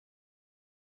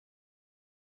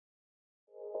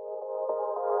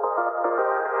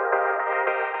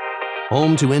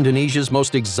Home to Indonesia's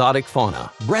most exotic fauna,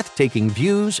 breathtaking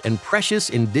views, and precious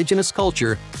indigenous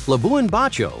culture, Labuan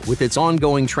Bajo, with its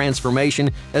ongoing transformation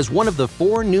as one of the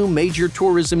 4 new major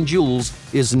tourism jewels,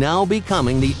 is now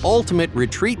becoming the ultimate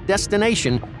retreat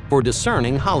destination for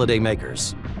discerning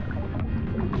holidaymakers.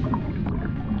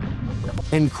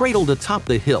 And cradled atop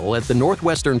the hill at the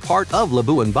northwestern part of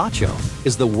Labuan Bajo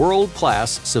is the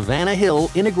world-class Savanna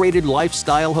Hill Integrated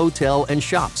Lifestyle Hotel and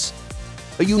Shops,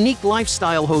 a unique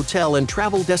lifestyle hotel and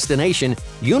travel destination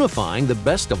unifying the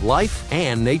best of life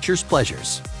and nature's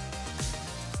pleasures.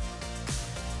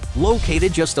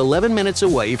 Located just 11 minutes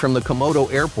away from the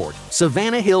Komodo Airport,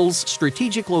 Savanna Hill's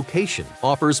strategic location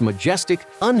offers majestic,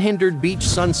 unhindered beach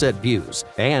sunset views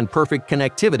and perfect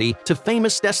connectivity to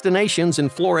famous destinations in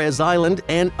Flores Island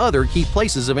and other key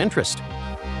places of interest.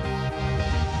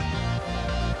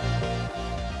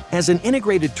 As an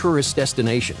integrated tourist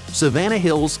destination, Savanna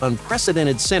Hill's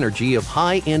unprecedented synergy of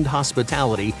high-end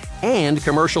hospitality and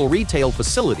commercial retail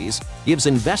facilities gives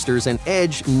investors an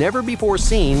edge never before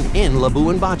seen in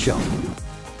Labuan Bajo.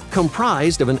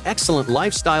 Comprised of an excellent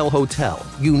lifestyle hotel,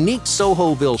 unique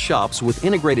Sohoville shops with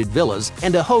integrated villas,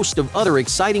 and a host of other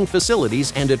exciting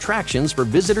facilities and attractions for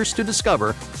visitors to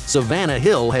discover, Savanna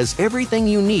Hill has everything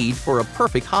you need for a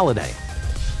perfect holiday.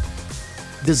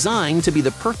 Designed to be the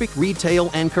perfect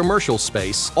retail and commercial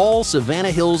space, all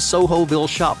Savanna Hill's Sohoville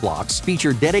shop blocks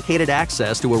feature dedicated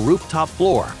access to a rooftop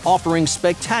floor, offering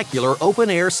spectacular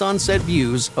open-air sunset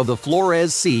views of the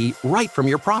Flores Sea right from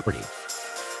your property.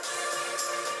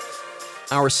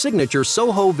 Our signature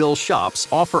Sohoville shops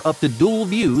offer up to dual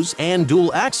views and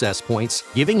dual access points,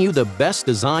 giving you the best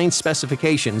design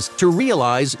specifications to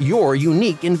realize your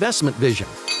unique investment vision.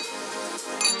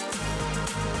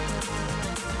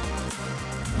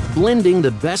 Blending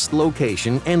the best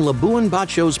location and Labuan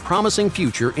Bajo's promising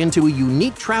future into a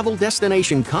unique travel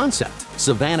destination concept,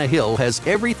 Savanna Hill has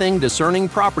everything discerning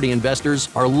property investors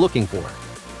are looking for.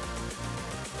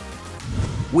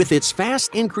 With its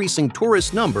fast increasing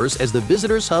tourist numbers as the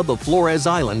visitors hub of Flores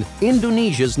Island,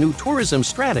 Indonesia's new tourism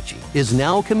strategy is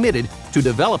now committed to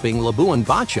developing Labuan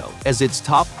Bajo as its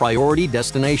top priority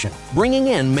destination, bringing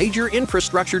in major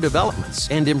infrastructure developments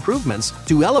and improvements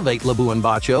to elevate Labuan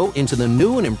Bajo into the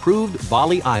new and improved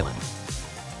Bali Island.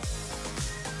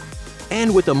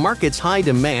 And with the market's high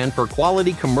demand for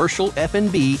quality commercial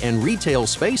F&B and retail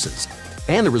spaces,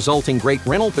 and the resulting great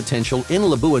rental potential in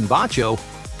Labuan Bajo,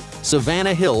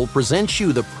 Savanna Hill presents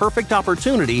you the perfect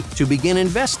opportunity to begin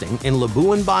investing in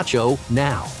Labuan Bajo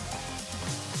now.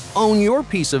 Own your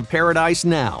piece of paradise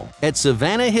now at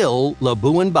Savanna Hill,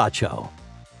 Labuan Bajo.